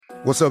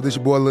What's up, this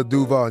your boy Lil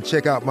Duval, and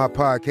check out my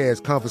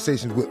podcast,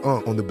 Conversations with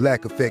Unc, on the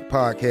Black Effect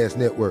Podcast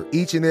Network.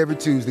 Each and every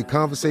Tuesday,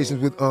 Conversations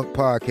with Unc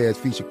podcast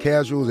feature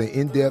casuals and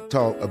in-depth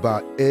talk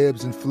about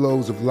ebbs and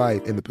flows of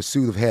life and the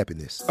pursuit of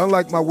happiness.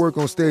 Unlike my work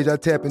on stage, I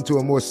tap into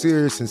a more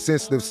serious and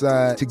sensitive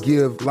side to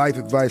give life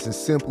advice and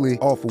simply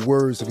offer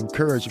words of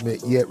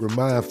encouragement, yet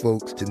remind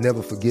folks to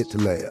never forget to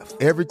laugh.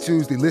 Every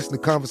Tuesday, listen to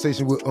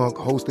Conversations with Unc,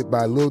 hosted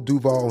by Lil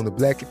Duval on the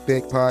Black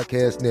Effect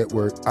Podcast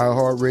Network,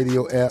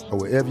 iHeartRadio app, or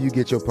wherever you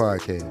get your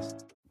podcasts.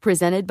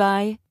 Presented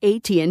by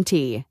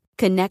AT&T.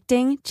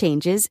 Connecting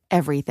changes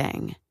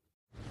everything.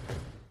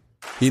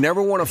 You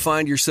never want to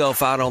find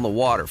yourself out on the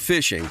water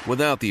fishing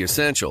without the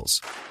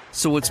essentials.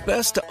 So it's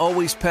best to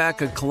always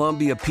pack a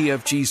Columbia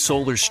PFG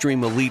Solar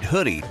Stream Elite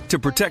hoodie to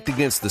protect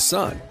against the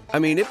sun. I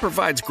mean, it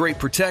provides great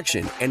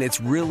protection, and it's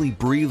really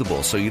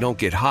breathable so you don't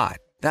get hot.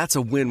 That's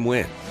a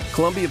win-win.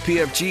 Columbia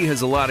PFG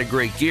has a lot of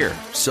great gear,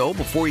 so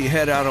before you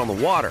head out on the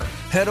water,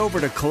 head over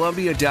to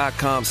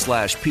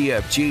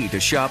Columbia.com/PFG to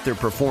shop their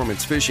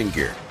performance fishing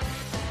gear.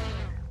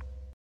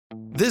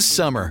 This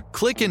summer,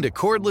 click into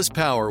cordless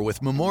power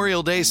with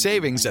Memorial Day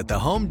savings at the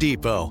Home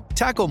Depot.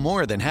 Tackle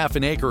more than half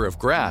an acre of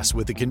grass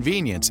with the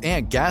convenience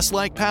and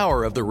gas-like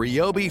power of the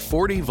Ryobi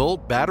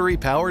 40-volt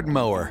battery-powered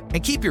mower.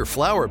 And keep your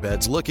flower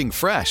beds looking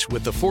fresh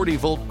with the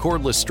 40-volt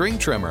cordless string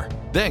trimmer.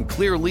 Then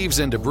clear leaves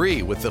and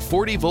debris with the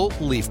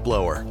 40-volt leaf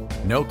blower.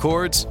 No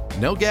cords,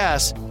 no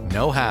gas,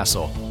 no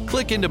hassle.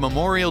 Click into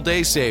Memorial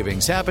Day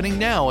savings happening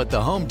now at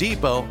the Home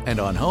Depot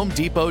and on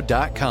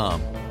HomeDepot.com.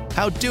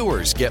 How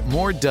doers get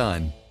more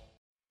done.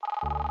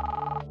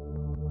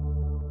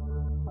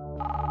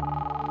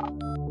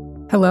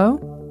 Hello?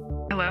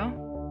 Hello?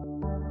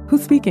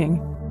 Who's speaking?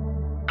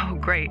 Oh,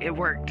 great. It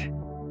worked.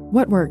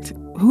 What worked?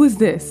 Who is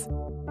this?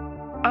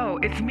 Oh,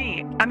 it's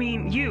me. I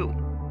mean, you.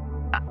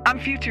 I'm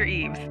Future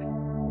Eves.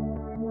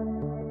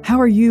 How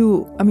are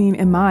you,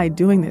 am I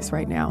doing this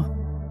right now?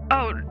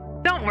 Oh,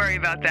 don't worry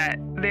about that.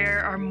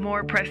 There are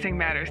more pressing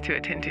matters to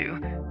attend to.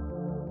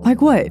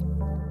 Like what?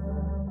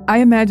 I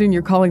imagine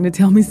you're calling to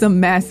tell me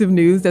some massive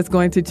news that's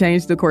going to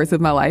change the course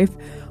of my life,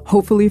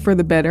 hopefully for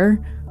the better.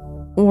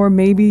 Or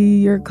maybe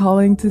you're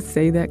calling to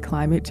say that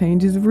climate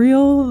change is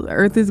real,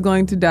 Earth is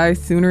going to die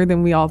sooner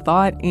than we all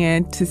thought,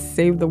 and to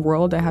save the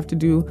world, I have to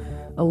do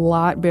a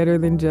lot better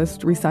than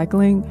just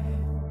recycling.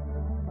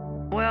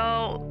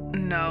 Well,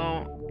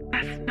 no,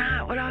 that's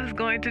not what I was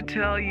going to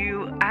tell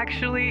you,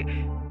 actually.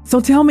 So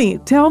tell me.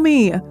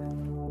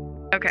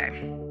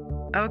 Okay.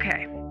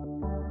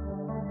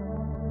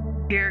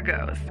 Here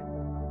goes.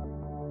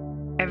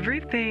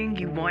 Everything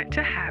you want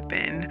to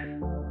happen,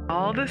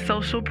 all the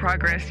social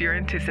progress you're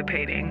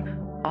anticipating,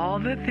 all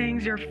the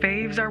things your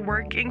faves are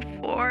working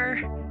for,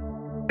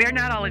 they're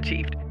not all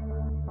achieved.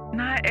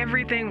 Not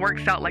everything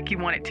works out like you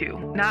want it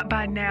to. Not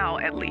by now,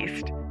 at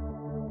least.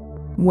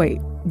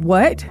 Wait,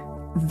 what?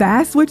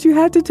 That's what you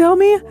had to tell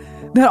me?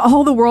 That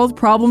all the world's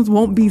problems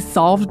won't be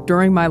solved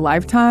during my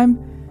lifetime?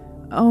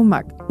 Oh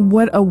my,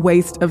 what a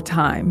waste of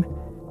time.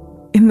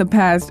 In the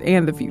past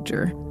and the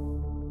future.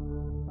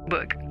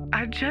 Look,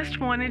 I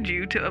just wanted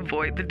you to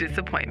avoid the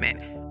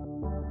disappointment.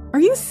 Are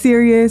you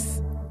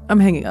serious? I'm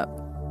hanging up.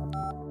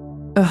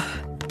 Ugh,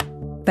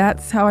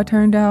 that's how I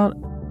turned out?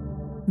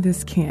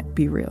 This can't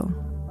be real.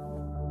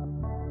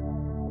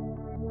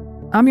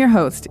 I'm your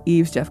host,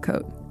 Eves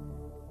Jeffcoat.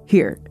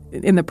 Here,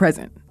 in the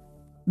present.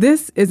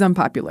 This is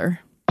Unpopular.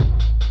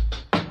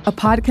 A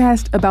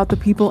podcast about the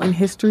people in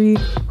history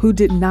who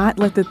did not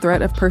let the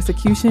threat of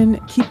persecution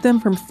keep them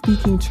from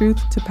speaking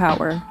truth to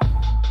power.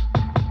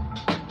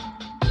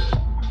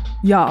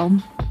 Y'all,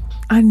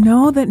 I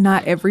know that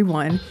not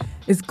everyone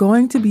is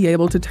going to be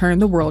able to turn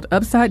the world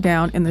upside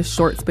down in the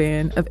short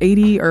span of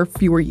 80 or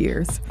fewer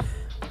years.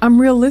 I'm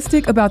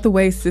realistic about the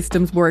way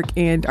systems work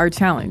and are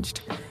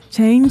challenged.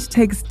 Change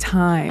takes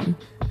time,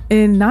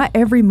 and not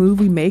every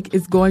move we make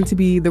is going to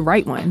be the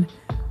right one.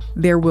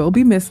 There will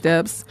be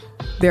missteps.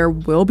 There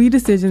will be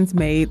decisions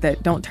made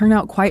that don't turn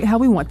out quite how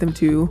we want them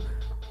to.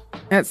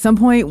 At some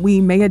point, we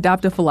may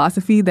adopt a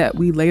philosophy that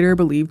we later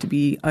believe to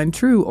be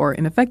untrue or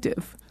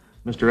ineffective.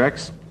 Mr.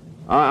 X,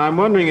 I'm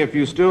wondering if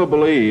you still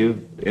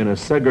believe in a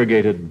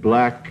segregated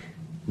black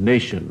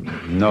nation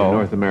in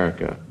North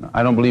America.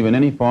 I don't believe in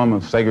any form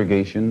of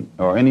segregation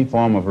or any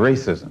form of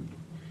racism.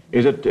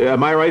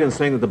 Am I right in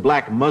saying that the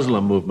black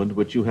Muslim movement,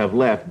 which you have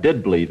left,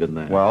 did believe in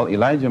that? Well,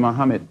 Elijah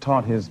Muhammad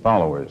taught his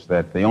followers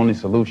that the only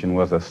solution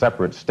was a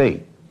separate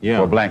state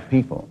for black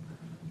people.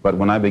 But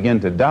when I began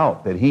to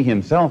doubt that he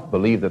himself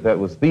believed that that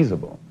was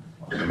feasible,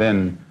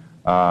 then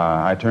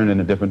I turned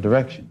in a different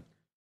direction.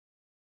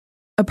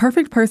 A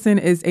perfect person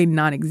is a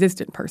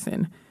non-existent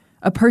person.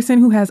 A person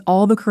who has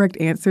all the correct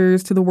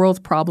answers to the world's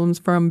problems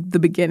from the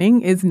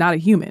beginning is not a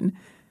human.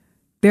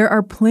 There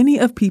are plenty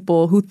of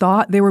people who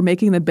thought they were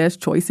making the best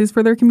choices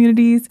for their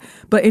communities,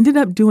 but ended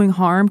up doing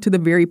harm to the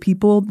very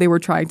people they were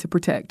trying to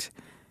protect.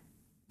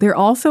 There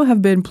also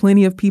have been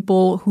plenty of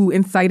people who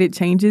incited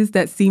changes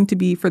that seemed to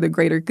be for the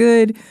greater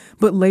good,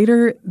 but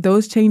later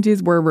those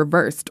changes were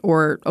reversed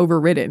or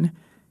overridden.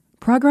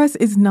 Progress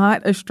is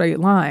not a straight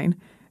line.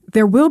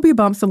 There will be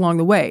bumps along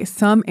the way,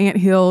 some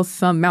anthills,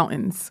 some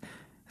mountains.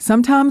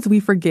 Sometimes we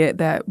forget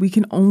that we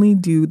can only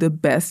do the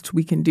best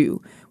we can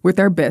do with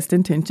our best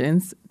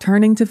intentions,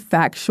 turning to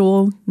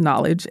factual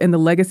knowledge and the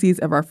legacies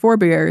of our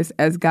forebears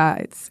as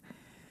guides.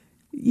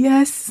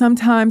 Yes,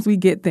 sometimes we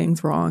get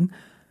things wrong,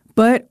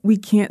 but we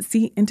can't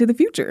see into the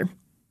future.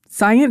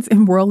 Science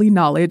and worldly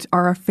knowledge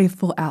are our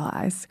faithful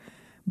allies.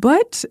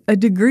 But a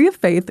degree of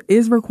faith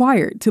is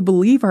required to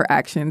believe our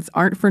actions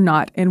aren't for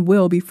naught and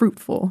will be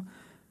fruitful.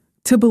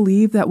 To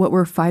believe that what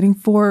we're fighting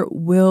for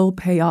will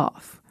pay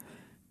off.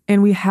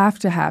 And we have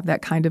to have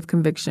that kind of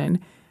conviction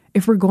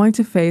if we're going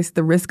to face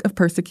the risk of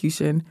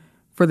persecution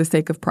for the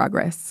sake of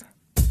progress.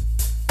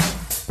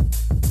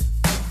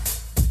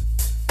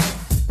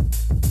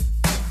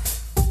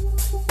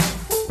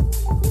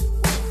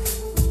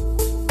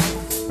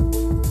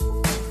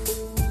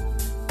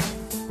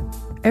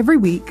 Every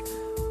week,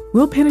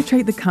 we'll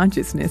penetrate the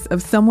consciousness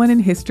of someone in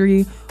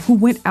history who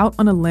went out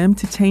on a limb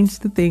to change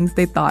the things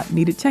they thought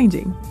needed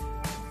changing.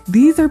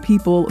 These are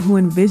people who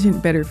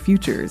envisioned better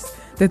futures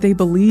that they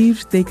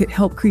believed they could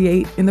help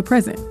create in the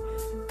present.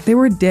 They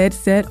were dead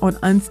set on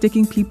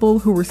unsticking people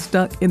who were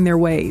stuck in their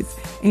ways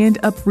and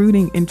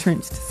uprooting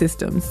entrenched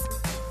systems.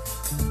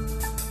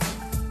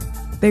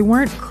 They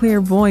weren't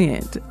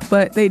clairvoyant,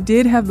 but they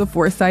did have the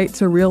foresight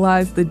to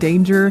realize the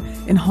danger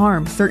and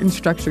harm certain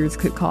structures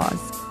could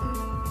cause.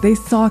 They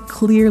saw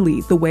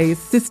clearly the ways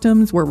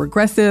systems were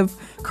regressive,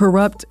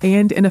 corrupt,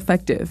 and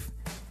ineffective.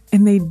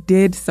 And they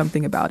did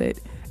something about it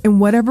in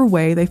whatever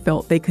way they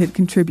felt they could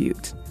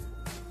contribute.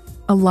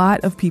 A lot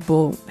of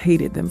people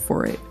hated them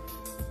for it,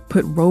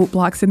 put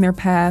roadblocks in their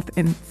path,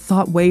 and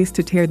sought ways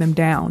to tear them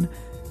down.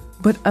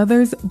 But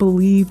others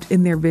believed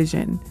in their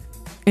vision.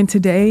 And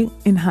today,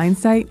 in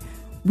hindsight,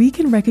 we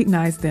can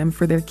recognize them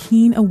for their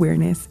keen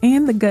awareness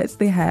and the guts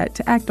they had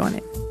to act on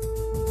it.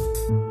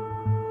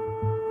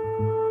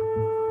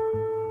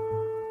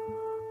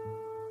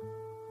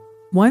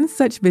 One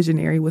such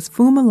visionary was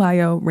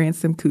Funmilayo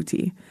Ransome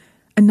Kuti,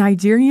 a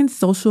Nigerian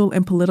social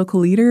and political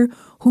leader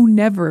who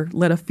never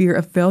let a fear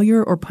of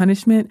failure or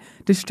punishment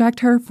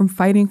distract her from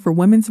fighting for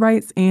women's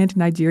rights and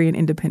Nigerian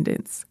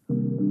independence.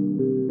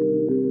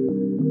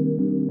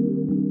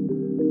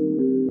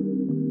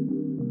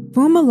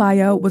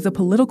 Funmilayo was a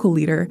political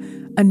leader,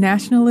 a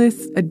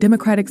nationalist, a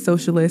democratic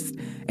socialist,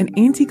 an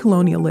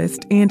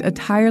anti-colonialist, and a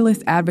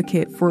tireless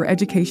advocate for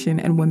education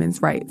and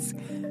women's rights.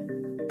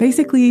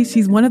 Basically,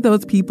 she's one of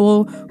those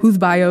people whose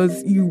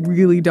bios you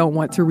really don't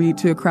want to read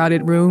to a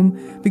crowded room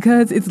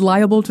because it's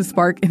liable to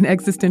spark an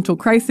existential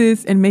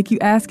crisis and make you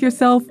ask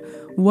yourself,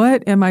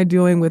 what am I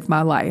doing with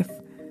my life?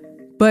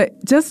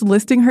 But just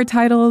listing her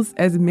titles,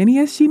 as many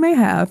as she may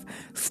have,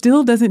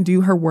 still doesn't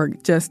do her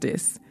work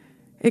justice.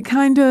 It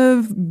kind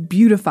of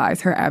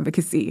beautifies her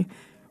advocacy,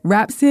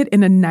 wraps it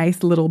in a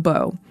nice little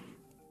bow.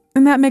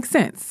 And that makes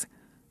sense.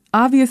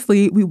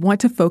 Obviously, we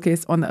want to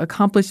focus on the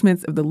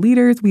accomplishments of the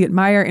leaders we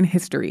admire in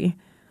history.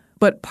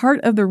 But part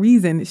of the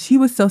reason she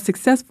was so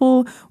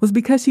successful was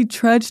because she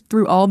trudged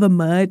through all the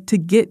mud to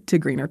get to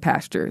greener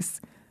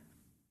pastures.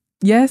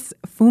 Yes,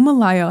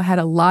 Funmilayo had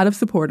a lot of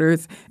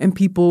supporters and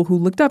people who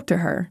looked up to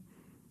her.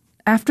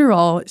 After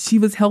all, she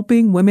was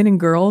helping women and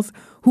girls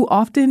who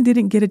often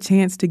didn't get a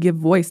chance to give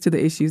voice to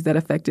the issues that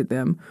affected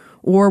them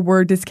or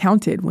were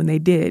discounted when they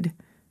did.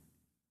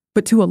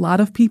 But to a lot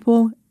of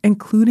people,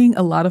 including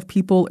a lot of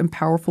people in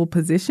powerful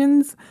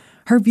positions,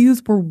 her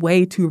views were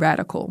way too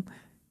radical.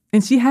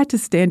 And she had to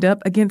stand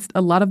up against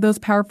a lot of those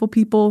powerful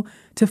people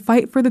to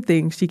fight for the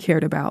things she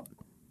cared about,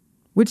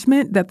 which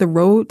meant that the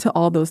road to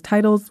all those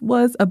titles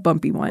was a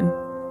bumpy one.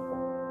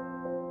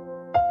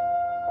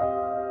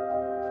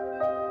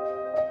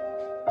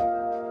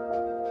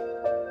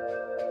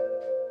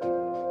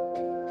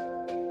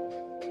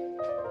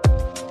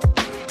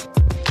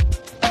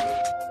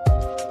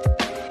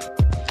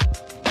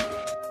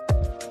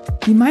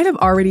 You might have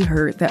already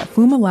heard that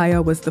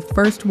Funmilayo was the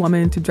first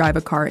woman to drive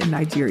a car in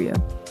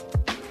Nigeria.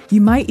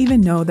 You might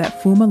even know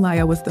that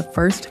Funmilayo was the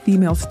first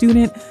female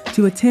student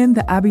to attend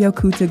the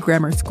Abeokuta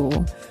Grammar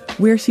School,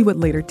 where she would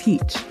later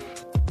teach.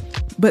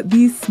 But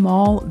these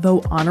small,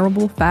 though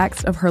honorable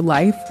facts of her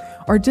life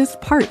are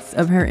just parts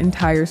of her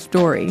entire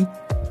story.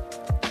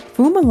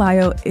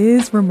 Funmilayo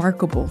is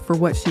remarkable for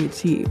what she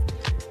achieved.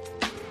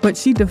 But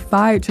she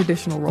defied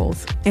traditional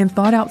roles and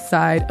thought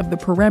outside of the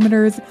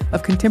parameters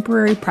of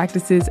contemporary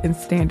practices and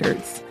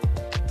standards.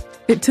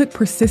 It took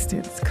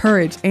persistence,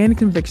 courage, and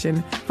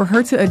conviction for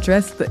her to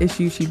address the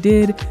issues she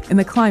did in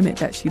the climate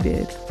that she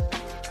did.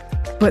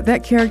 But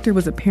that character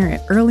was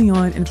apparent early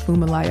on in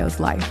Funmilayo's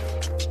life.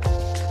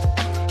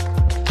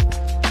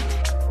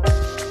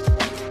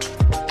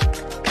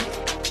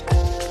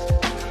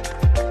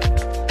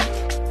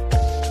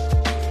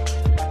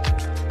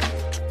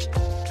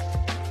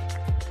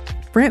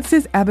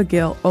 Frances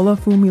Abigail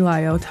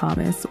Olafunmilayo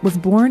Thomas was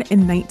born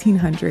in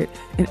 1900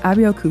 in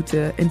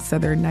Abeokuta in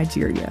southern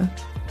Nigeria.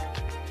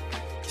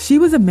 She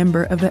was a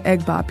member of the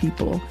Egba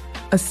people,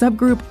 a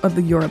subgroup of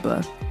the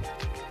Yoruba.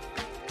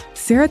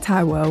 Sarah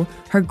Taiwo,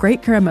 her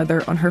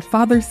great-grandmother on her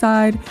father's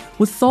side,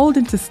 was sold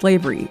into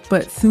slavery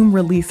but soon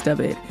released of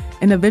it,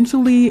 and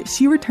eventually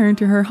she returned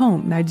to her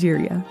home,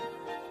 Nigeria.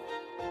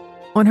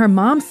 On her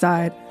mom's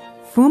side,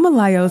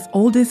 Funmilayo's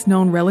oldest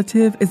known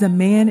relative is a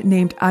man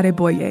named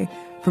Adeboye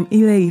from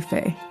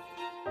Ile-Ife.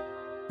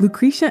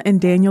 Lucretia and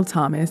Daniel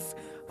Thomas,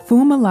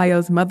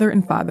 Funmilayo's mother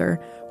and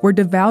father, were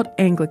devout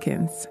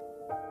Anglicans.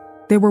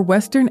 They were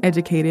Western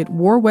educated,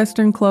 wore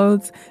Western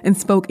clothes, and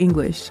spoke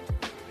English.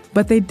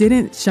 But they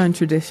didn't shun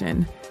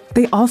tradition.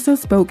 They also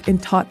spoke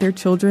and taught their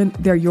children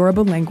their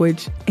Yoruba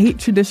language, ate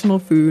traditional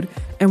food,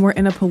 and were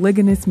in a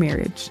polygamous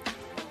marriage.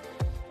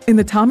 In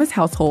the Thomas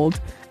household,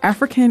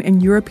 African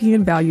and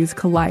European values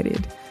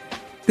collided.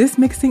 This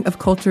mixing of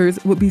cultures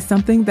would be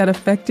something that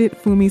affected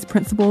Funmi's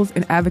principles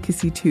and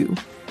advocacy too.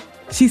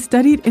 She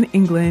studied in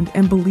England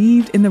and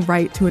believed in the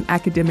right to an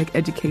academic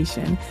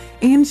education,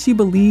 and she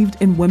believed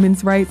in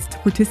women's rights to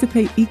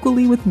participate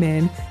equally with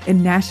men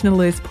in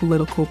nationalist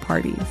political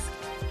parties.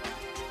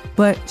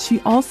 But she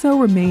also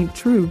remained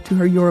true to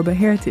her Yoruba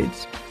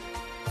heritage.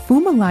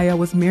 Funmilayo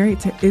was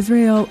married to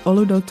Israel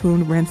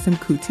Oludotun Ransom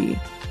Kuti,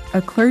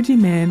 a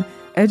clergyman,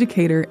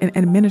 educator, and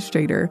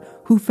administrator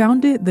who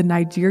founded the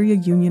Nigeria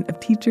Union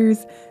of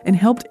Teachers and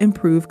helped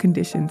improve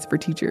conditions for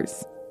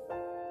teachers.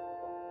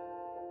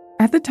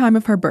 At the time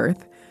of her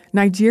birth,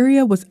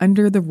 Nigeria was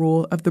under the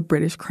rule of the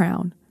British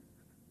Crown.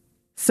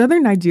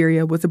 Southern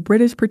Nigeria was a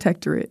British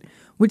protectorate,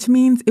 which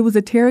means it was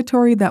a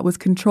territory that was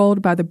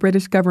controlled by the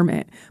British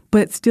government,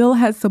 but still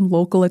had some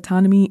local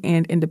autonomy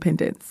and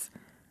independence.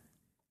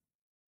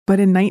 But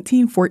in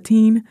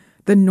 1914,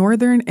 the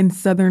Northern and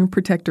Southern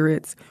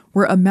protectorates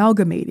were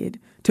amalgamated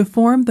to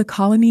form the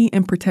Colony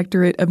and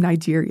Protectorate of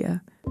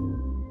Nigeria.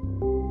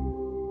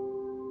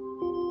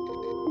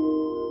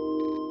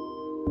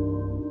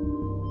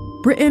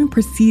 Britain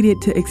proceeded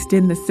to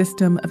extend the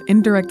system of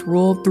indirect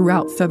rule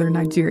throughout southern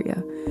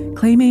Nigeria,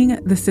 claiming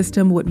the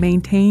system would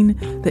maintain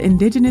the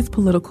indigenous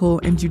political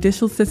and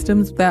judicial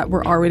systems that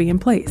were already in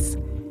place.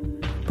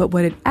 But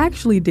what it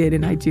actually did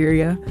in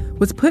Nigeria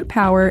was put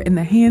power in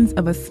the hands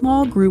of a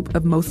small group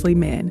of mostly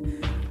men,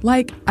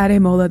 like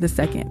Ademola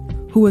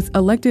II, who was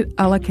elected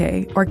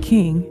Alake, or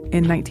king,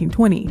 in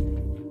 1920.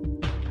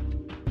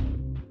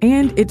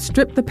 And it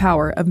stripped the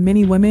power of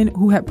many women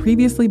who had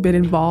previously been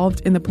involved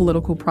in the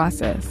political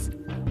process.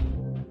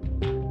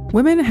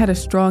 Women had a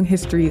strong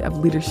history of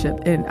leadership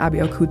in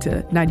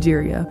Abeokuta,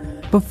 Nigeria,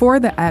 before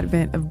the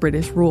advent of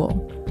British rule.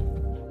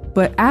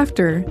 But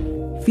after,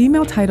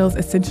 female titles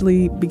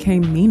essentially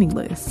became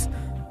meaningless.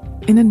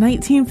 In a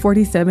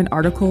 1947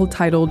 article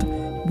titled,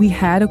 "We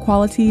Had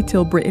Equality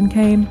Till Britain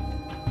Came,"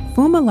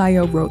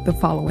 Funmilayo wrote the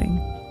following.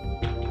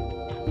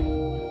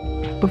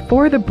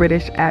 Before the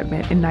British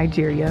advent in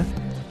Nigeria,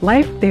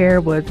 life there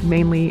was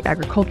mainly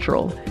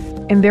agricultural,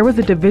 and there was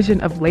a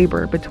division of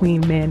labor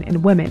between men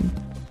and women.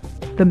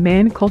 The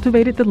men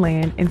cultivated the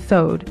land and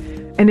sowed,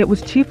 and it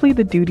was chiefly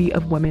the duty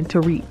of women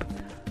to reap.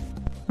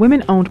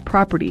 Women owned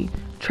property,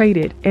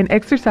 traded, and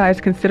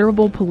exercised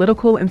considerable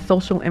political and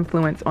social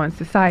influence on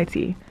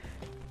society.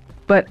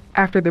 But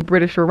after the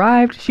British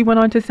arrived, she went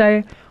on to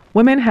say,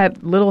 women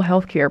had little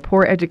health care,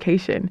 poor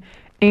education,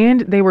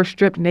 and they were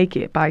stripped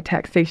naked by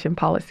taxation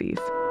policies.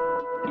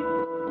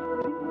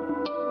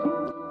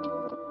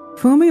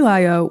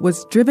 Funmilayo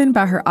was driven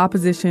by her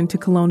opposition to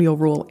colonial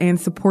rule and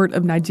support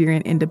of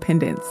Nigerian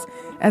independence,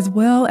 as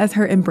well as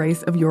her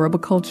embrace of Yoruba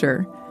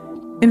culture.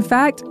 In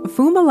fact,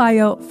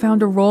 Funmilayo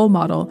found a role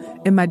model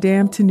in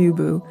Madame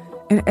Tinubu,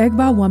 an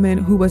Egba woman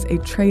who was a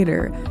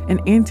trader,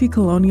 an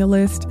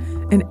anti-colonialist,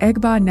 an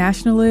Egba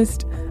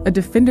nationalist, a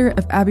defender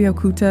of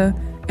Abeokuta,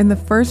 and the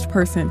first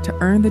person to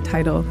earn the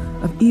title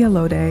of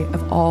Iyalode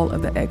of all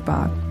of the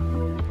Egba.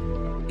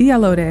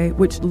 Iyalode,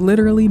 which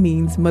literally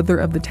means mother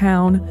of the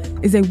town,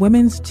 is a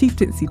women's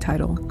chieftaincy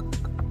title.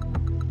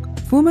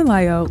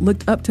 Funmilayo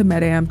looked up to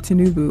Madame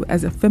Tinubu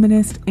as a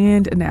feminist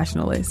and a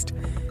nationalist,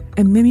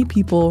 and many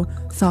people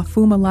saw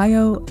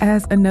Funmilayo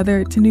as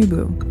another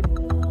Tinubu.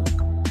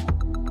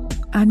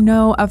 I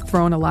know I've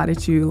thrown a lot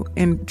at you,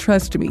 and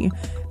trust me,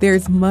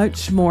 there's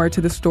much more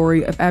to the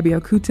story of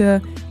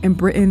Abeokuta and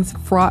Britain's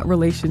fraught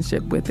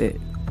relationship with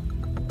it.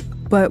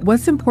 But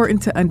what's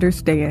important to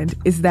understand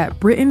is that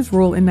Britain's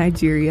rule in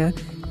Nigeria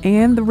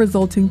and the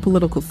resulting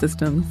political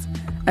systems,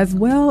 as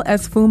well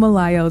as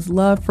Funmilayo's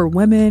love for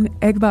women,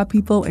 Egba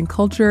people, and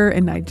culture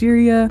in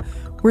Nigeria,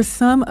 were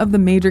some of the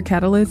major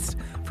catalysts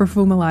for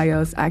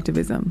Funmilayo's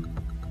activism.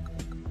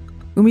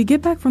 When we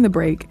get back from the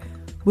break,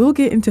 we'll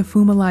get into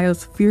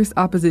Funmilayo's fierce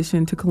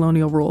opposition to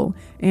colonial rule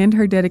and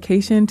her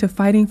dedication to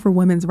fighting for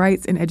women's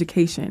rights and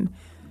education,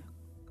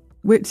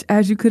 which,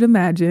 as you could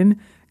imagine,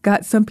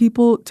 got some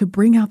people to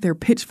bring out their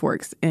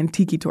pitchforks and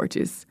tiki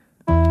torches.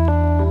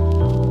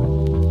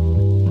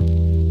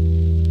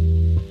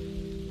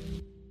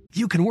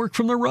 You can work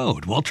from the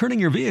road while turning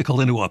your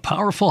vehicle into a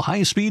powerful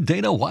high-speed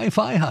data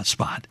Wi-Fi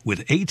hotspot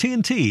with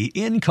AT&T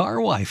in-car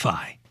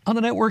Wi-Fi. On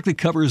a network that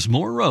covers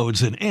more roads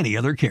than any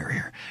other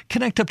carrier.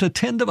 Connect up to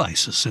 10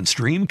 devices and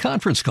stream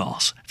conference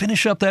calls.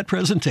 Finish up that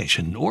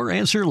presentation or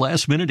answer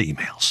last-minute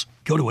emails.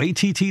 Go to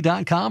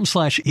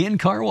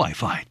att.com/in-car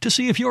Wi-Fi to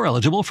see if you're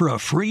eligible for a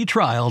free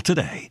trial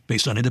today.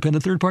 Based on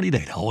independent third-party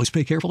data, always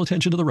pay careful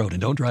attention to the road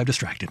and don't drive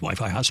distracted.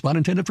 Wi-Fi hotspot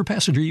intended for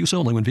passenger use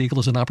only when vehicle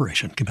is in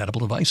operation. Compatible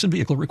device and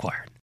vehicle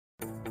required.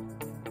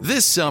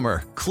 This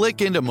summer,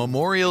 click into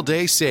Memorial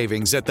Day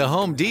savings at the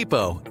Home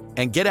Depot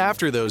and get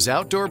after those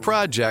outdoor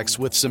projects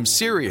with some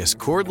serious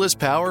cordless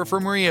power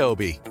from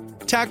Ryobi.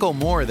 Tackle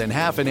more than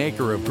half an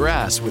acre of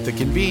grass with the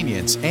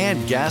convenience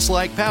and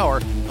gas-like power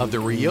of the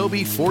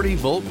Ryobi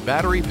 40-volt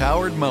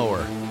battery-powered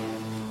mower.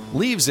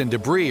 Leaves and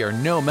debris are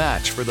no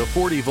match for the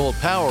 40-volt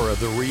power of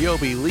the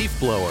Ryobi leaf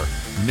blower.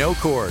 No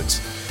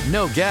cords,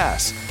 no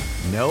gas,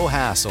 no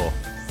hassle.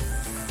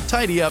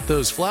 Tidy up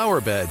those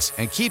flower beds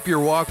and keep your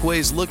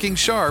walkways looking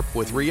sharp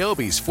with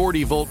Ryobi's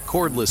 40-volt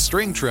cordless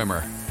string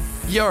trimmer.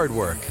 Yard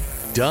work,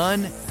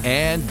 done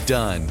and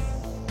done.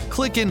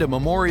 Click into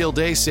Memorial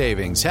Day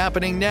savings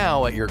happening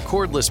now at your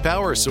cordless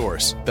power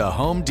source, the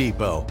Home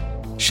Depot.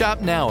 Shop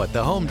now at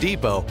the Home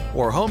Depot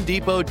or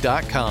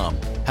HomeDepot.com.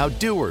 How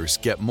doers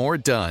get more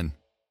done.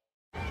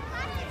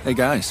 Hey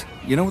guys,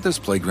 you know what this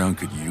playground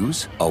could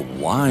use? A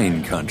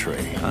wine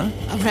country, huh?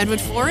 A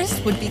redwood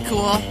forest would be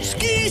cool.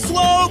 Ski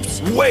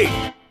slopes!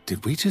 Wait!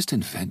 Did we just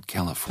invent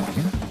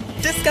California?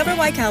 Discover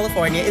why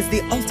California is the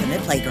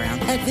ultimate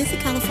playground at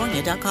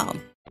visitcalifornia.com.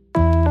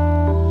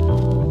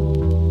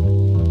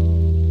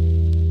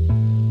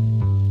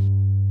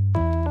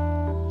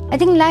 I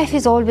think life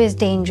is always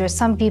dangerous.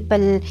 Some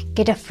people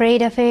get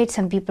afraid of it,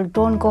 some people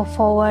don't go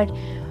forward.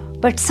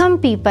 But some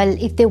people,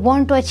 if they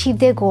want to achieve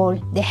their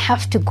goal, they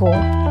have to go.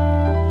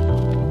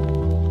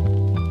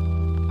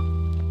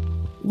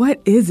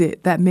 What is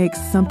it that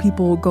makes some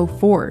people go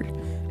forward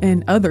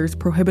and others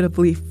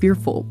prohibitively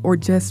fearful or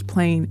just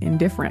plain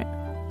indifferent?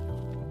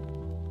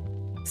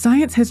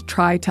 Science has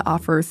tried to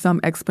offer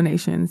some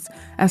explanations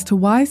as to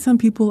why some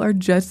people are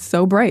just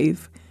so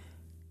brave.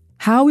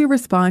 How we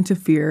respond to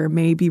fear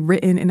may be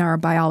written in our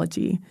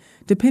biology,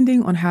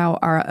 depending on how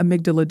our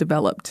amygdala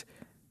developed.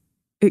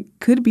 It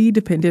could be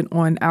dependent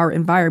on our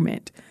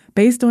environment,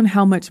 based on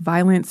how much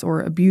violence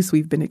or abuse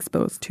we've been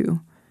exposed to.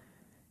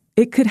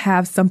 It could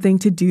have something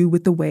to do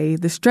with the way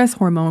the stress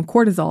hormone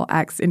cortisol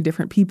acts in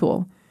different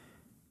people.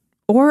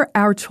 Or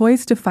our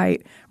choice to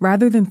fight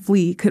rather than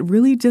flee could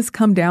really just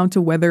come down to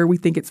whether we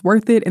think it's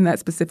worth it in that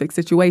specific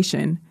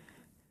situation.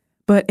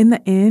 But in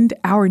the end,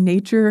 our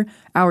nature,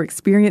 our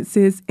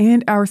experiences,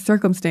 and our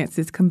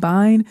circumstances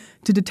combine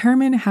to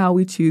determine how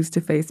we choose to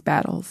face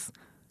battles.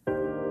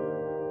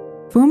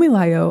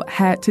 Funmilayo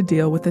had to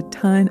deal with a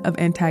ton of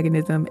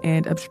antagonism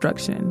and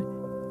obstruction.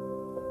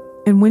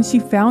 And when she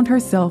found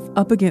herself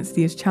up against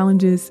these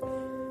challenges,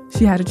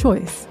 she had a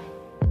choice.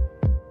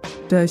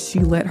 Does she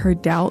let her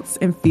doubts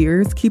and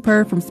fears keep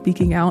her from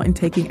speaking out and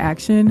taking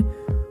action?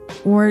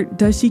 Or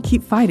does she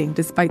keep fighting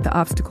despite the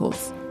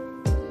obstacles?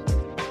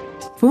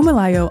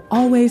 Funmilayo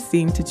always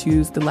seemed to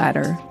choose the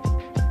latter.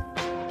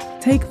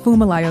 Take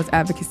Funmilayo's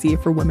advocacy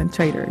for women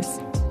traders.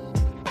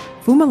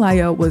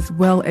 Funmilayo was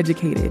well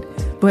educated,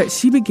 but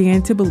she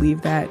began to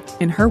believe that,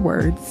 in her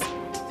words,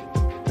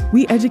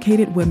 we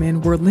educated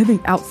women were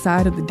living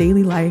outside of the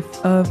daily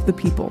life of the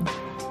people.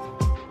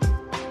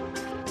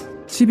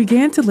 She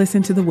began to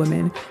listen to the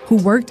women who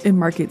worked in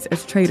markets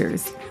as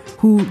traders,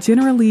 who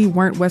generally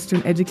weren't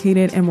Western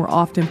educated and were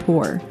often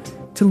poor,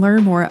 to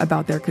learn more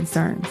about their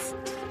concerns.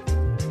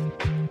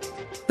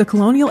 The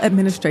colonial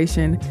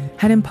administration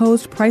had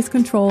imposed price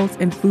controls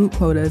and food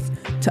quotas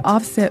to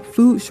offset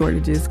food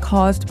shortages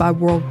caused by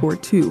World War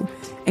II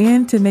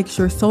and to make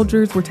sure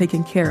soldiers were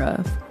taken care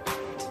of.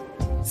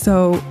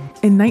 So,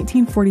 in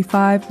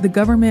 1945, the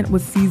government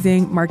was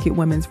seizing market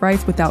women's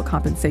rights without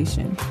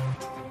compensation.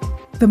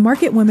 The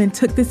market women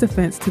took this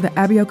offense to the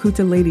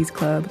Abeokuta Ladies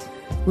Club,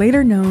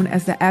 later known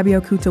as the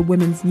Abeokuta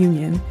Women's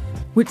Union,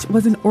 which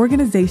was an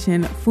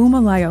organization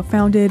Funmilayo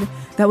founded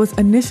that was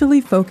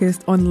initially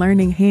focused on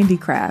learning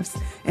handicrafts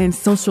and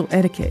social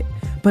etiquette,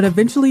 but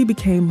eventually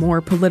became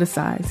more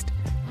politicized.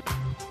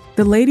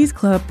 The Ladies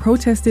Club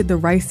protested the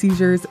rice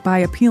seizures by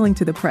appealing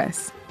to the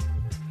press.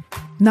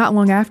 Not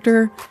long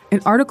after, an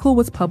article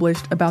was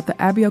published about the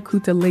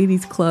Abeokuta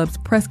Ladies Club's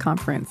press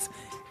conference,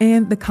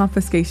 and the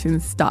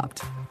confiscations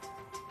stopped.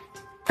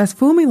 As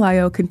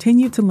Funmilayo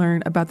continued to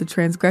learn about the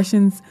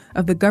transgressions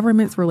of the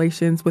government's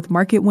relations with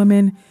market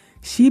women,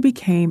 she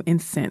became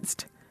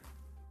incensed.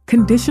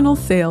 Conditional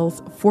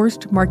sales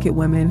forced market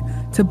women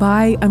to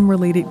buy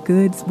unrelated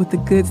goods with the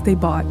goods they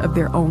bought of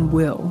their own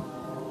will.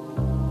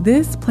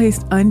 This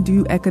placed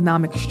undue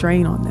economic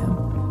strain on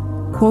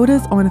them.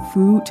 Quotas on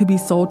food to be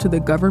sold to the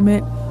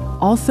government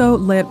also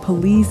led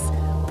police,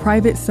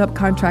 private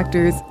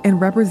subcontractors,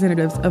 and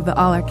representatives of the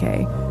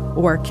Alake,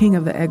 or king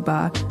of the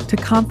Egba, to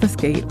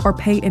confiscate or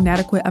pay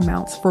inadequate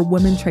amounts for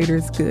women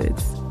traders'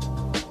 goods.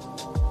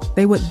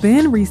 They would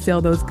then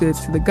resell those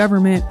goods to the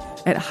government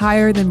at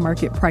higher than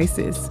market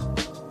prices.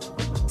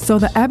 So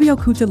the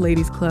Abeokuta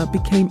Ladies Club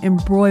became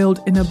embroiled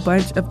in a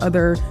bunch of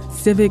other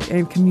civic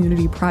and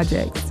community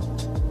projects.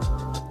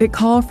 It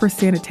called for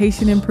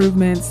sanitation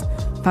improvements,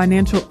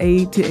 financial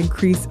aid to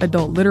increase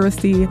adult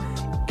literacy,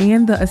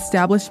 and the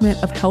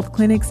establishment of health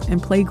clinics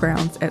and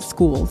playgrounds at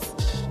schools.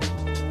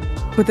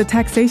 But the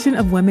taxation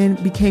of women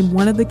became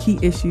one of the key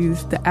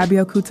issues the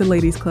Abeokuta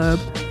Ladies Club,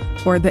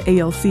 or the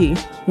ALC,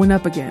 went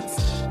up against.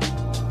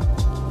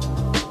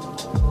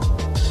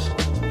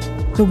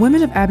 The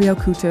women of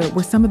Abeokuta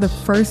were some of the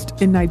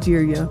first in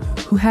Nigeria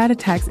who had a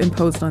tax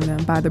imposed on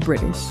them by the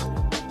British.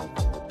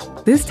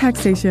 This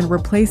taxation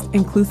replaced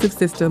inclusive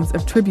systems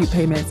of tribute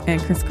payments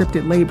and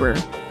conscripted labor,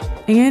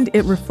 and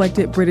it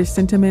reflected British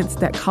sentiments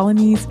that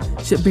colonies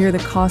should bear the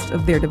cost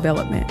of their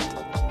development.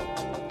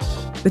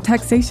 The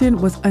taxation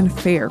was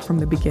unfair from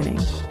the beginning.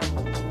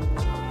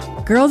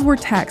 Girls were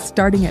taxed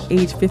starting at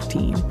age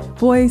 15,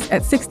 boys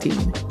at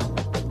 16.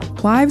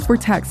 Wives were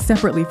taxed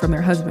separately from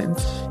their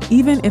husbands,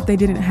 even if they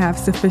didn't have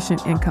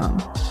sufficient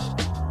income.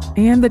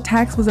 And the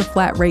tax was a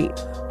flat rate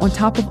on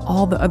top of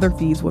all the other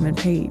fees women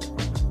paid.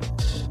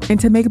 And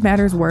to make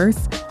matters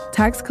worse,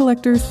 tax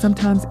collectors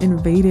sometimes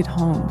invaded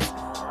homes,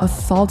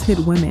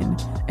 assaulted women,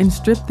 and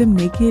stripped them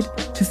naked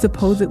to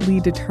supposedly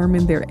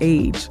determine their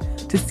age,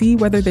 to see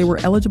whether they were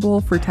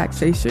eligible for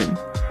taxation.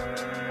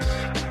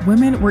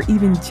 Women were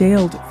even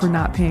jailed for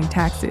not paying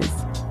taxes.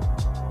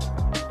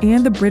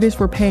 And the British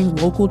were paying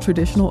local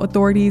traditional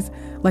authorities,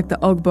 like the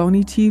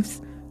Ogboni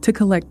chiefs, to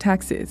collect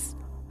taxes.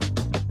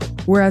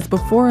 Whereas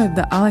before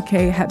the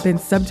Alake had been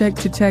subject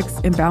to checks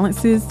and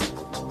balances,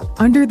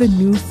 under the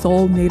new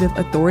sole native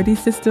authority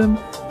system,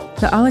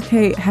 the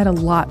Alake had a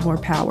lot more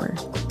power.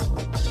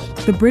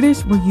 The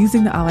British were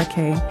using the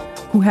Alake,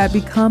 who had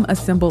become a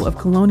symbol of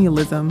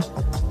colonialism,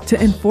 to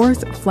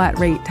enforce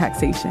flat-rate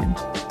taxation.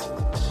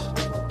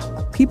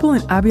 People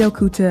in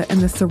Abeokuta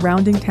and the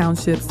surrounding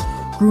townships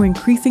grew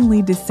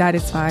increasingly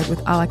dissatisfied with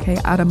Alake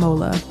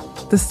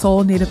Adamola, the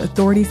sole native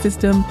authority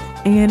system,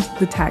 and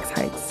the tax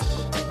hikes.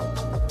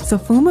 So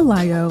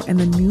Funmilayo and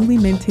the newly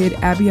minted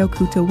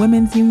Abeokuta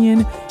Women's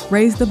Union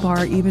raised the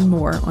bar even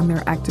more on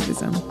their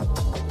activism.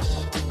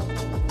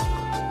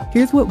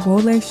 Here's what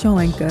Wole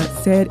Soyinka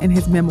said in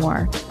his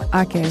memoir,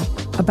 Ake,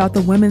 about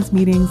the women's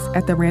meetings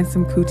at the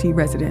Ransom Kuti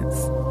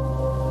residence.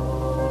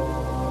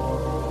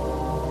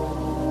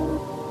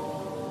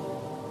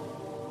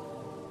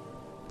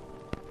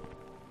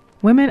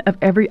 Women of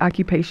every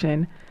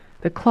occupation,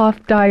 the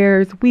cloth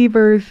dyers,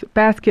 weavers,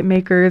 basket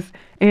makers,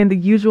 and the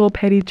usual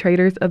petty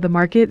traders of the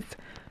markets,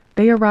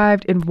 they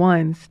arrived in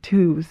ones,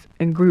 twos,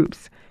 and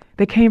groups.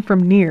 They came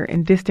from near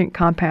and distant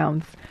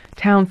compounds,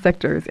 town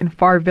sectors, and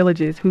far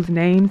villages whose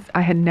names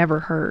I had never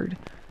heard.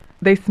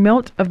 They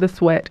smelt of the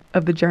sweat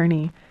of the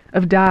journey,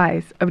 of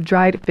dyes, of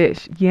dried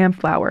fish, yam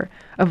flour,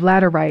 of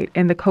laterite,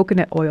 and the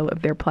coconut oil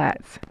of their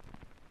plats.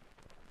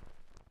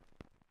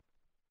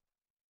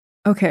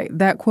 Okay,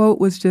 that quote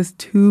was just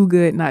too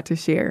good not to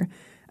share.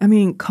 I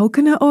mean,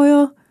 coconut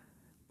oil?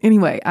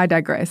 Anyway, I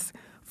digress.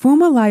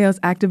 Funmilayo's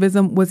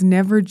activism was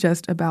never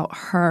just about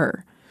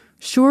her.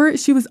 Sure,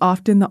 she was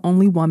often the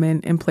only woman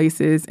in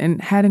places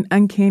and had an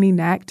uncanny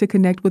knack to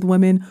connect with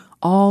women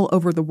all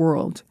over the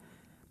world.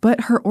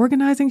 But her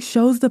organizing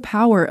shows the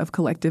power of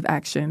collective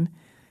action.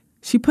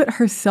 She put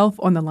herself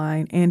on the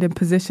line and in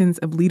positions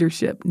of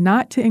leadership,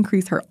 not to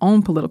increase her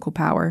own political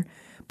power,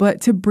 but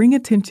to bring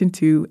attention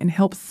to and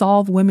help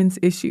solve women's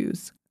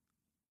issues.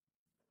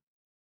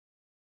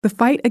 The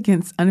fight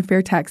against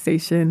unfair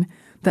taxation,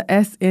 the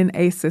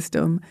SNA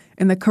system,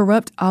 and the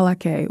corrupt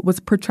Alake was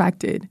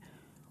protracted.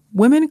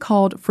 Women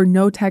called for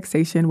no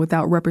taxation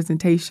without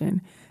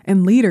representation,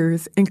 and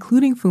leaders,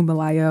 including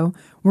Funmilayo,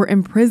 were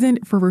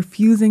imprisoned for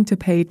refusing to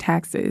pay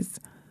taxes.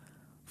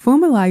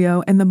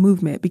 Funmilayo and the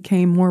movement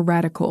became more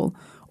radical,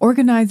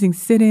 organizing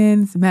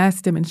sit-ins,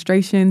 mass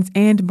demonstrations,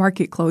 and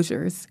market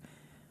closures.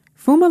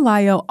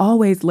 Funmilayo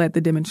always led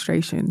the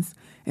demonstrations,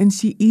 and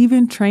she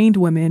even trained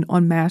women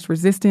on mass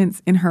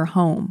resistance in her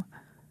home.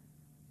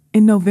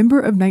 In November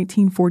of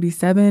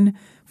 1947,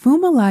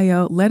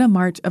 Funmilayo led a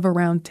march of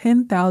around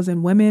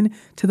 10,000 women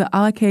to the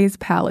Alake's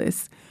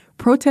palace,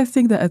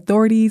 protesting the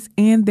authorities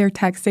and their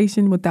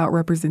taxation without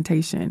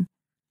representation.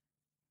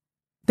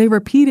 They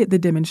repeated the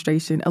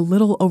demonstration a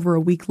little over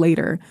a week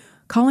later,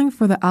 calling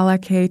for the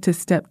Alake to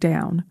step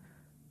down.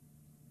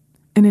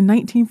 And in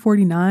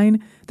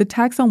 1949, the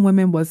tax on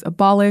women was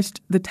abolished,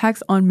 the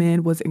tax on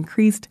men was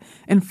increased,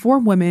 and 4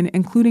 women,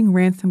 including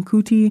Ransom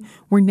Kuti,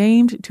 were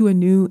named to a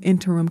new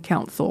interim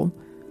council.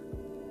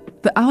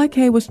 The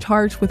Alake was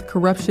charged with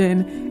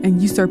corruption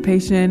and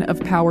usurpation of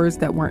powers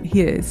that weren't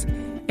his,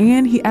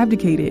 and he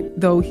abdicated,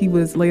 though he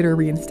was later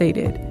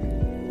reinstated.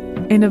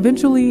 And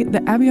eventually,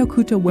 the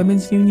Abeokuta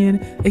Women's Union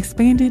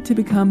expanded to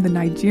become the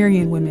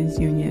Nigerian Women's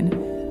Union,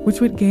 which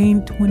would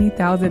gain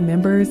 20,000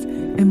 members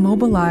and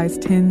mobilize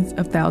tens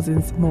of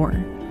thousands more.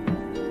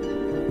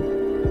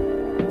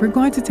 We're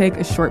going to take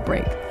a short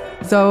break.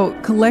 So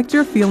collect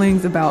your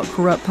feelings about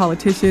corrupt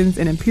politicians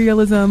and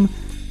imperialism,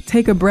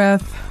 take a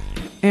breath,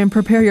 and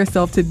prepare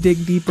yourself to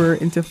dig deeper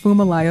into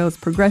Funmilayo's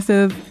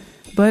progressive,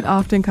 but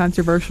often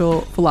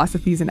controversial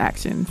philosophies and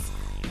actions.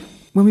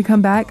 When we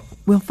come back,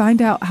 we'll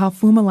find out how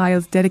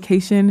Funmilayo's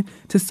dedication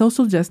to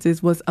social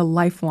justice was a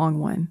lifelong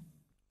one.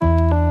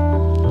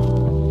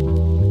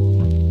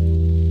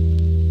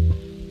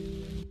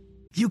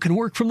 You can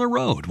work from the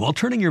road while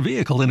turning your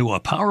vehicle into a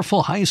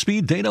powerful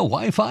high-speed data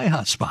Wi-Fi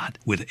hotspot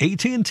with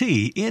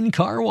AT&T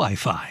in-car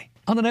Wi-Fi.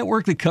 On a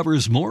network that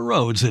covers more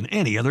roads than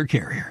any other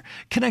carrier.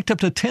 Connect up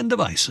to 10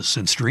 devices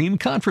and stream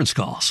conference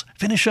calls.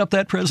 Finish up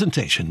that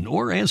presentation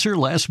or answer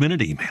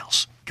last-minute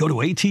emails. Go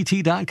to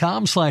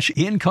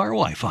att.com/in-car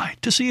Wi-Fi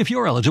to see if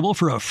you're eligible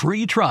for a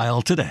free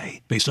trial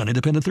today. Based on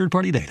independent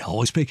third-party data,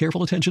 always pay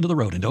careful attention to the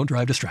road and don't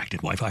drive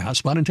distracted. Wi-Fi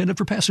hotspot intended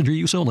for passenger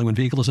use only when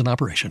vehicle is in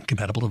operation.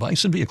 Compatible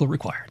device and vehicle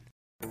required.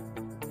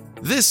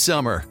 This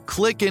summer,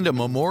 click into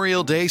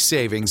Memorial Day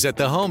savings at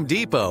the Home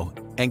Depot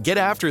and get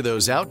after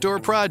those outdoor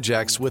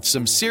projects with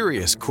some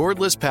serious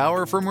cordless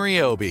power from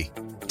Ryobi.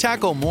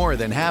 Tackle more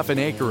than half an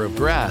acre of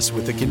grass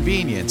with the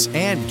convenience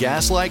and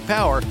gas-like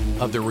power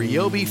of the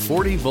Ryobi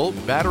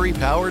 40-volt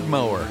battery-powered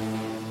mower.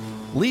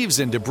 Leaves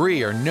and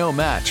debris are no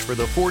match for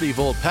the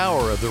 40-volt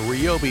power of the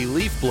Ryobi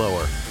leaf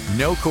blower.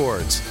 No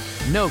cords,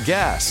 no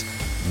gas,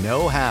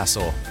 no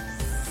hassle.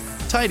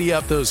 Tidy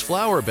up those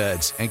flower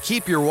beds and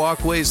keep your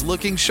walkways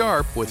looking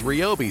sharp with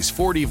Ryobi's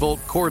 40-volt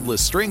cordless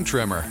string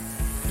trimmer.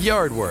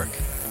 Yard work,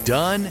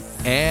 done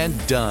and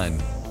done.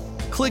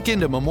 Click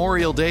into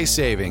Memorial Day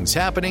savings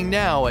happening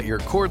now at your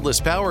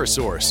cordless power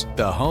source,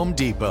 the Home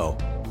Depot.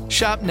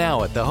 Shop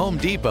now at the Home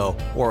Depot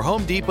or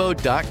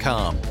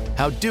HomeDepot.com.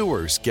 How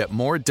doers get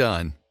more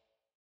done.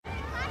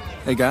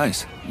 Hey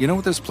guys, you know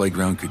what this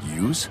playground could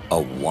use? A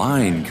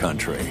wine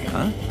country,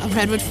 huh? A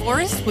redwood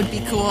forest would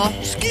be cool.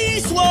 Ski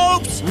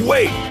slopes!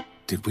 Wait!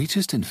 Did we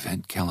just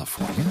invent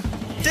California?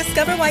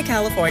 Discover why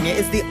California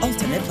is the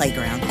ultimate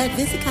playground at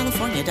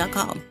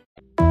visitcalifornia.com.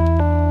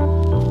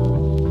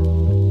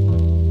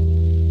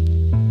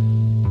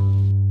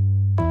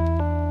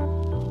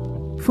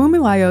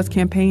 Funmilayo's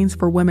campaigns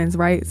for women's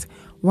rights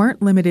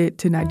weren't limited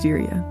to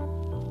Nigeria.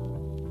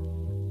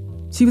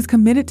 She was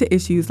committed to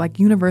issues like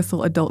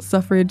universal adult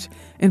suffrage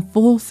and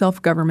full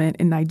self-government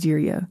in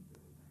Nigeria.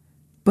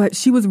 But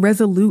she was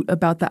resolute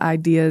about the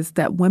ideas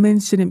that women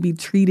shouldn't be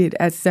treated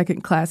as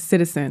second-class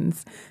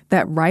citizens,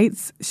 that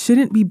rights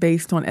shouldn't be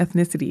based on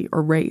ethnicity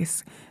or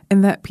race,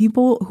 and that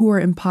people who are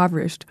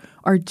impoverished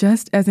are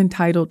just as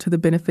entitled to the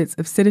benefits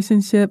of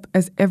citizenship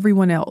as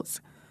everyone else.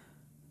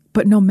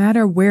 But no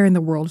matter where in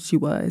the world she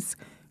was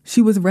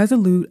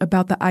resolute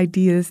about the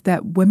ideas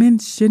that women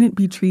shouldn't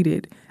be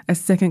treated as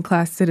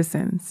second-class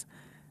citizens,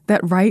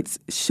 that rights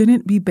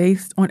shouldn't be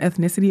based on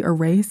ethnicity or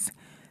race,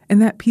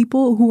 and that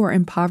people who are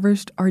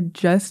impoverished are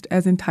just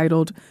as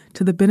entitled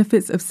to the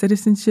benefits of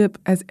citizenship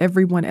as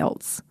everyone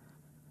else.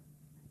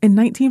 In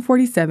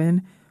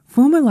 1947,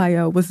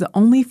 Funmilayo was the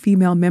only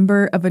female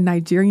member of a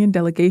Nigerian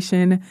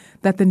delegation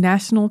that the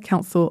National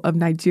Council of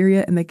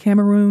Nigeria and the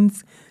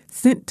Cameroons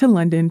sent to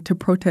London to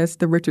protest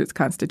the Richards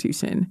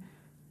Constitution.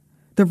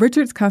 The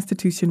Richards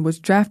Constitution was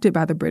drafted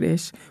by the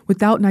British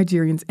without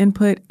Nigerians'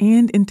 input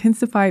and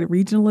intensified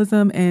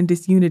regionalism and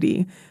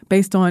disunity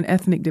based on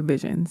ethnic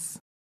divisions.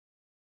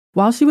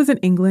 While she was in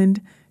England,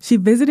 she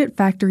visited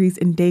factories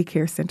and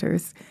daycare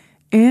centers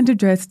and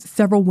addressed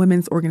several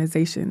women's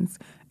organizations,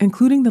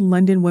 including the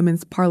London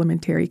Women's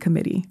Parliamentary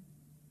Committee.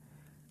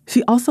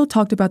 She also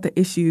talked about the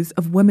issues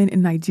of women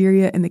in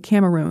Nigeria and the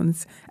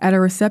Cameroons at a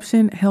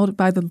reception held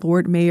by the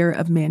Lord Mayor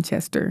of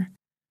Manchester.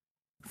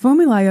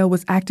 Funmilayo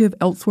was active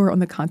elsewhere on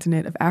the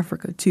continent of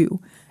Africa, too,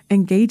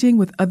 engaging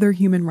with other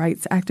human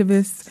rights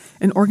activists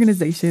and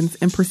organizations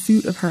in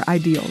pursuit of her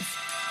ideals.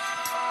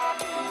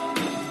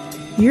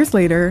 Years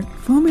later,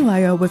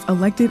 Funmilayo was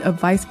elected a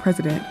vice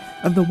president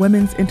of the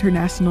Women's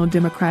International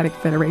Democratic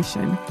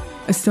Federation,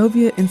 a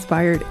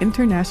Soviet-inspired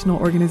international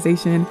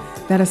organization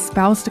that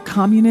espoused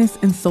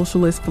communist and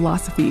socialist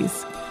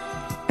philosophies.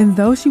 And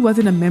though she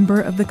wasn't a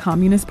member of the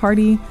Communist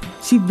Party,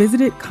 she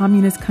visited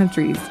communist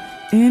countries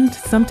and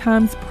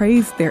sometimes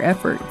praised their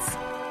efforts.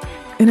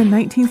 In a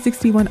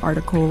 1961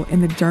 article in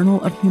the Journal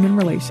of Human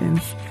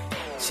Relations,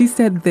 she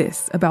said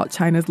this about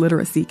China's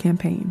literacy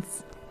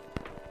campaigns.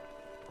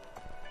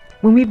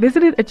 When we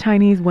visited a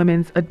Chinese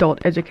women's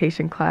adult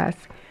education class,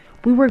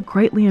 we were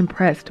greatly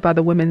impressed by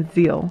the women's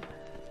zeal.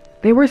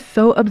 They were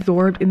so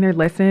absorbed in their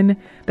lesson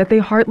that they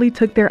hardly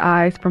took their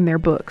eyes from their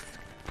books.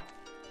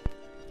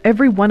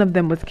 Every one of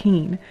them was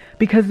keen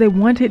because they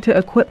wanted to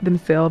equip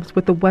themselves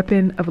with the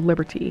weapon of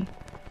liberty.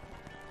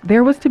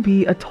 There was to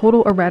be a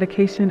total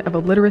eradication of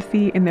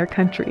illiteracy in their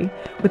country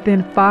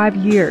within 5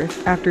 years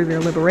after their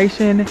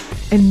liberation,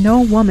 and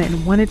no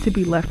woman wanted to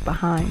be left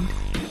behind.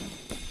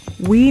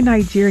 We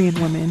Nigerian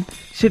women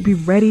should be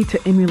ready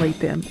to emulate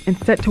them and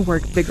set to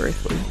work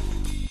vigorously.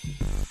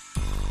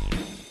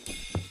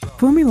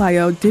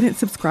 Funmilayo didn't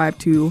subscribe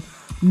to,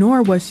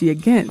 nor was she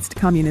against,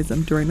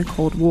 communism during the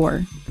Cold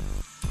War.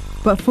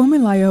 But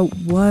Funmilayo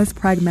was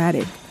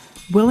pragmatic,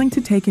 willing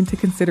to take into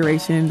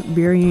consideration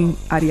varying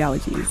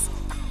ideologies.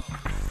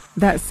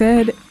 That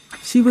said,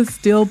 she was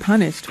still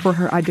punished for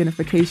her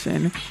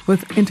identification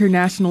with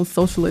international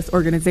socialist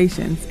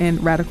organizations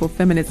and radical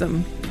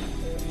feminism.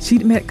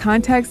 She'd met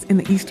contacts in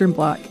the Eastern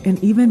Bloc and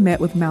even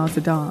met with Mao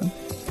Zedong,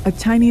 a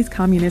Chinese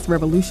communist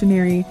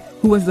revolutionary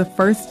who was the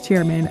first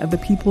chairman of the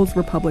People's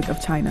Republic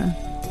of China.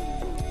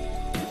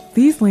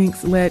 These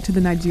links led to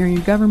the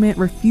Nigerian government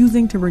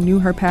refusing to renew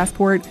her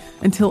passport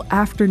until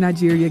after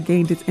Nigeria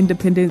gained its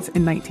independence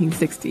in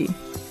 1960.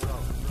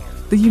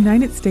 The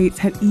United States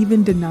had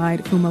even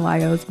denied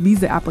Funmilayo's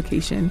visa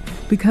application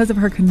because of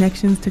her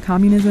connections to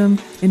communism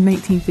in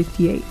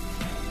 1958.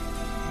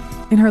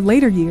 In her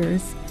later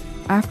years,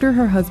 after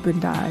her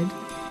husband died,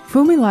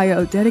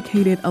 Funmilayo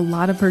dedicated a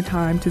lot of her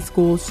time to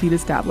schools she'd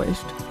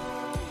established.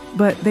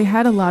 But they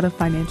had a lot of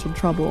financial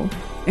trouble,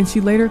 and she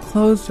later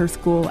closed her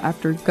school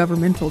after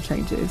governmental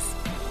changes.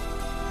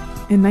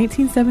 In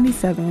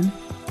 1977,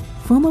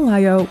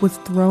 Funmilayo was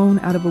thrown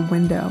out of a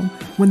window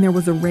when there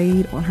was a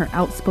raid on her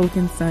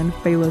outspoken son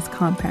Fela's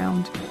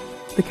compound,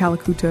 the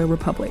Calacuta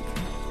Republic.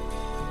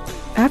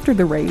 After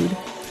the raid,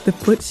 the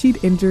foot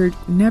she'd injured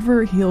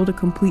never healed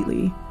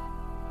completely.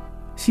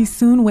 She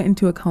soon went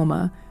into a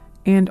coma,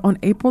 and on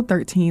April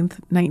 13th,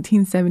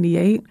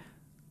 1978,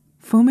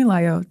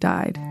 Funmilayo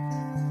died.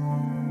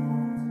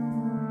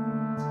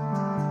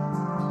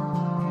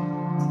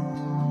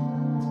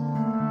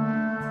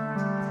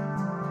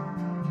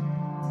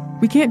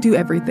 We can't do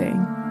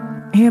everything,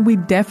 and we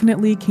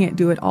definitely can't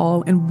do it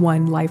all in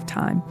one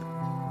lifetime.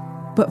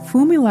 But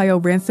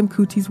Funmilayo Ransome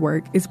Kuti's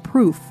work is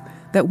proof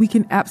that we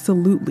can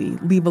absolutely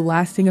leave a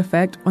lasting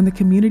effect on the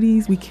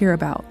communities we care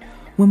about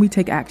when we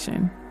take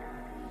action.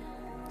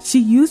 She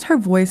used her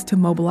voice to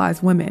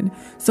mobilize women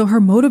so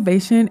her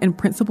motivation and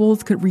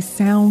principles could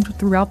resound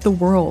throughout the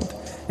world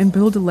and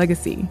build a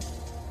legacy.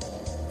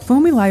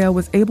 Funmilayo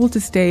was able to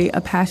stay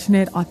a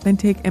passionate,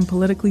 authentic, and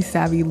politically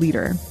savvy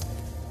leader.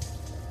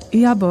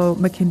 Iyabo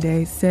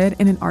Makinde said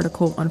in an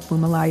article on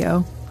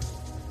Funmilayo,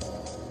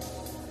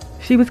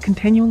 "She was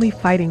continually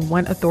fighting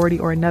one authority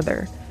or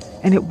another,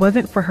 and it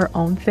wasn't for her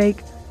own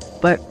sake,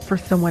 but for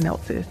someone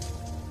else's."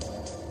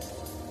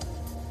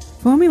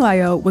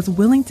 Funmilayo was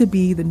willing to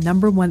be the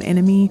number one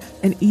enemy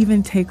and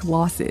even take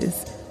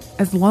losses,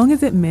 as long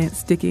as it meant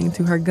sticking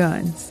to her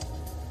guns.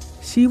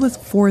 She was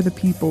for the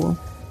people,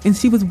 and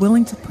she was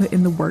willing to put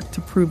in the work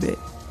to prove it.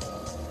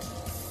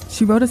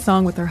 She wrote a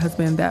song with her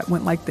husband that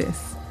went like this: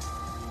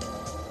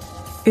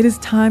 "It is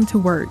time to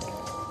work.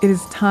 It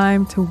is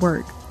time to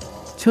work.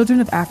 Children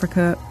of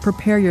Africa,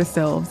 prepare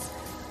yourselves.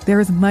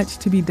 There is much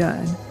to be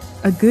done.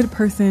 A good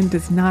person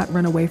does not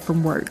run away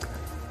from work.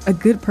 A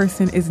good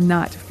person is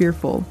not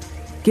fearful.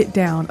 Get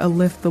down,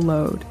 lift the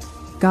load.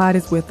 God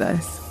is with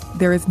us.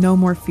 There is no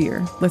more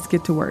fear. Let's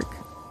get to work.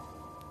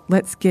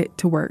 Let's get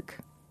to work."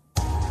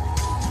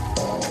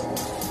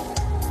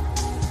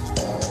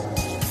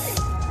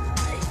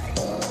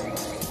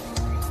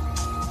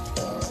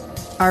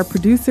 Our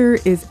producer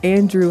is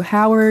Andrew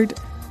Howard.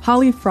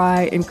 Holly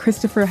Fry and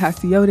Christopher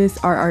Hasiotis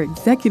are our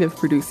executive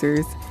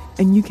producers,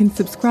 and you can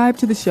subscribe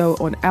to the show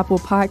on Apple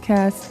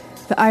Podcasts,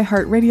 the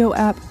iHeartRadio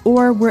app,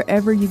 or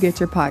wherever you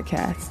get your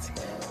podcasts.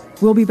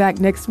 We'll be back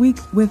next week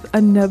with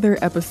another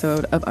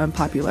episode of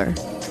Unpopular.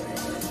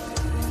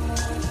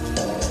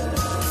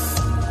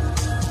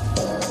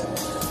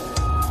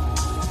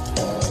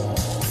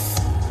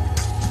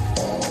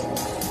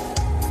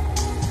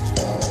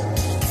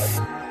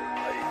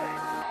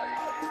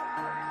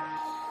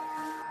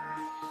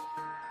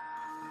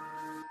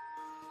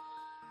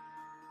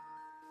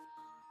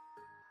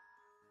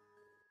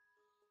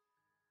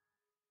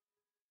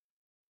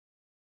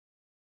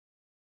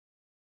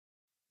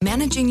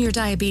 Managing your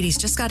diabetes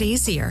just got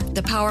easier.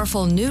 The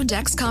powerful new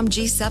Dexcom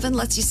G7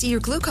 lets you see your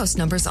glucose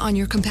numbers on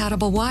your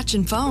compatible watch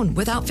and phone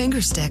without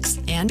finger sticks.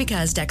 And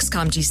because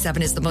Dexcom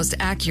G7 is the most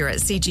accurate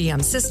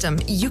CGM system,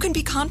 you can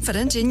be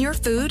confident in your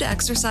food,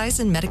 exercise,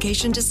 and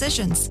medication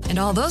decisions. And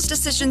all those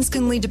decisions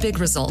can lead to big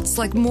results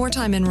like more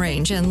time in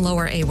range and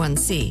lower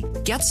A1C.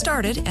 Get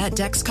started at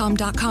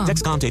Dexcom.com.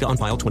 Dexcom data on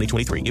file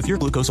 2023. If your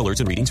glucose alerts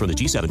and readings from the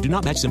G7 do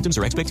not match symptoms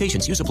or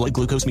expectations, use a blood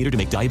glucose meter to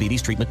make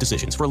diabetes treatment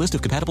decisions. For a list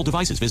of compatible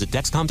devices, visit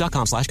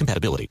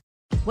Dexcom.com/compatibility.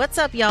 What's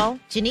up, y'all?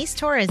 Janice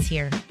Torres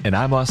here. And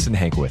I'm Austin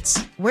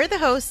Hankwitz. We're the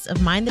hosts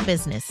of Mind the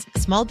Business,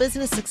 Small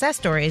Business Success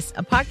Stories,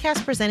 a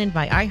podcast presented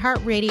by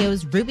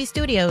iHeartRadio's Ruby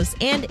Studios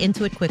and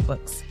Intuit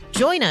QuickBooks.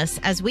 Join us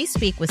as we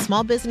speak with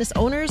small business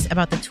owners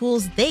about the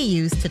tools they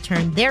use to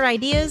turn their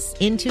ideas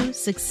into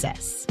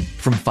success.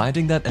 From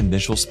finding that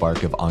initial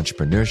spark of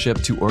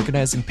entrepreneurship to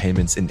organizing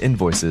payments and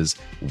invoices,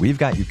 we've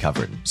got you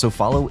covered. So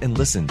follow and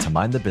listen to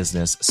Mind the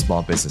Business,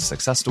 Small Business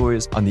Success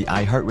Stories on the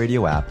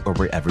iHeartRadio app or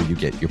wherever you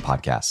get your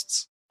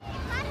podcasts.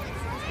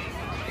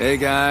 Hey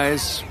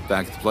guys,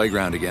 back at the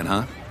playground again,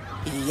 huh?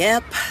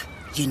 Yep.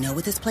 You know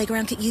what this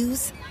playground could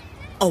use?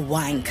 A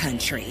wine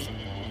country.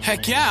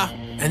 Heck yeah,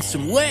 and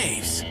some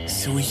waves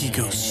so we could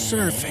go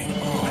surfing.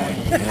 Oh,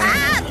 yeah.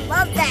 Ah,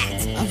 love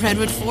that. A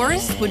redwood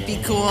forest would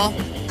be cool.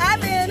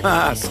 I'm in.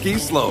 Ah, ski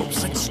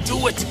slopes. Let's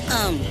do it.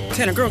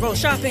 Can a girl go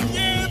shopping?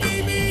 Yeah,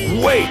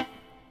 baby. Wait.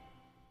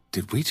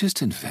 Did we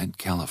just invent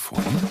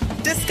California?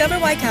 Discover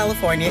why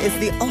California is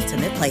the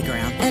ultimate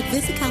playground at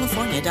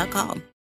visitcalifornia.com.